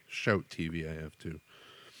Shout TV. I have too.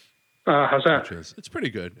 How's that? It's pretty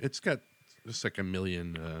good. It's got just like a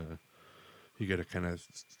million. You got to kind of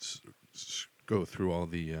go through all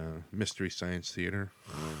the Mystery Science Theater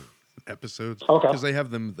episodes because they have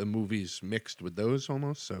the movies mixed with those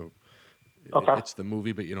almost. So it's the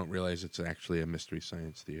movie, but you don't realize it's actually a Mystery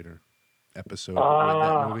Science Theater episode with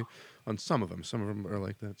that movie. On some of them are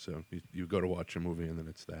like that. So you go to watch a movie and then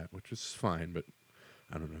it's that, which is fine. But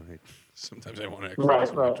I don't know. Sometimes I want to actually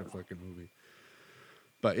watch a fucking movie.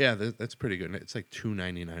 But yeah, that's pretty good. It's like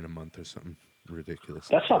 $2.99 a month or something ridiculous.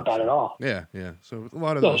 That's not bad at all. Yeah. So a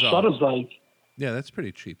lot of those. Shudder's like. Yeah, that's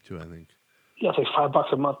pretty cheap too, I think. Yeah, it's like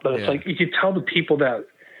 $5 a month, but it's like you can tell the people that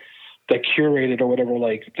curate it or whatever,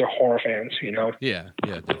 like they're horror fans, Yeah,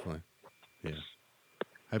 definitely. Yeah,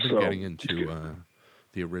 I've been getting into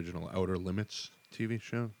the original Outer Limits TV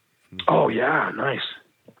show. Oh yeah, nice,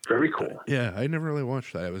 very cool. Yeah, I never really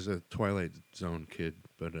watched that. I was a Twilight Zone kid,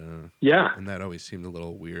 but and that always seemed a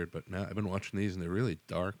little weird. But now I've been watching these, and they're really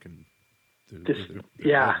dark and they're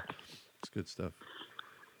it's good stuff.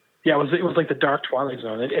 Yeah, it was like the dark Twilight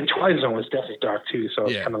Zone, and Twilight Zone was definitely dark too. So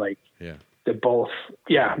it's kind of like they're both.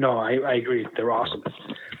 Yeah, no, I agree. They're awesome.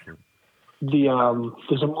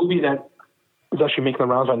 There's a movie that is actually making the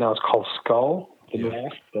rounds right now. It's called Skull. The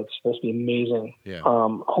Mask. That's supposed to be amazing. Yeah.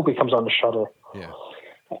 Hope it comes on the Shudder. Yeah.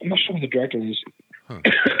 I'm not sure who the director is. Huh.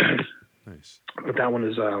 Nice. But that one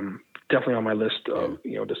is definitely on my list of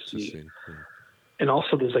to see. Yeah. And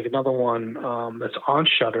also there's like another one that's on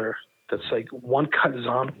Shudder. That's like One Cut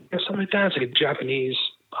Zombie or something like that. It's like a Japanese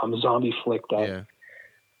zombie flick that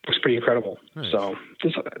looks pretty incredible. Nice. So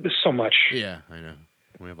there's so much. Yeah, I know.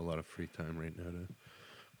 We have a lot of free time right now to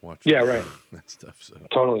watch. Yeah, right. That stuff. So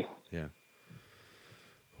totally. Yeah.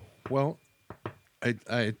 Well, I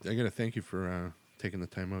gotta thank you for taking the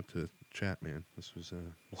time out to chat, man. This was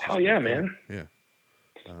hell yeah, man. Yeah.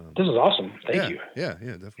 This is awesome. Thank you. Yeah,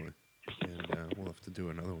 definitely. And we'll have to do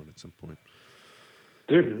another one at some point.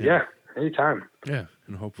 Dude, yeah. Anytime. Yeah,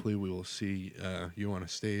 and hopefully we will see you on a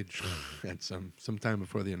stage at sometime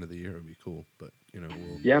before the end of the year. It would be cool, but we'll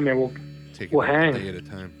we'll take it a day at a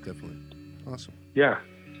time. Definitely. Awesome. Yeah.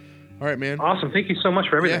 All right, man. Awesome. Thank you so much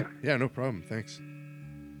for everything. Yeah, no problem. Thanks.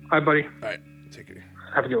 All right, buddy. All right, take it.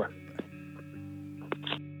 Have a good one.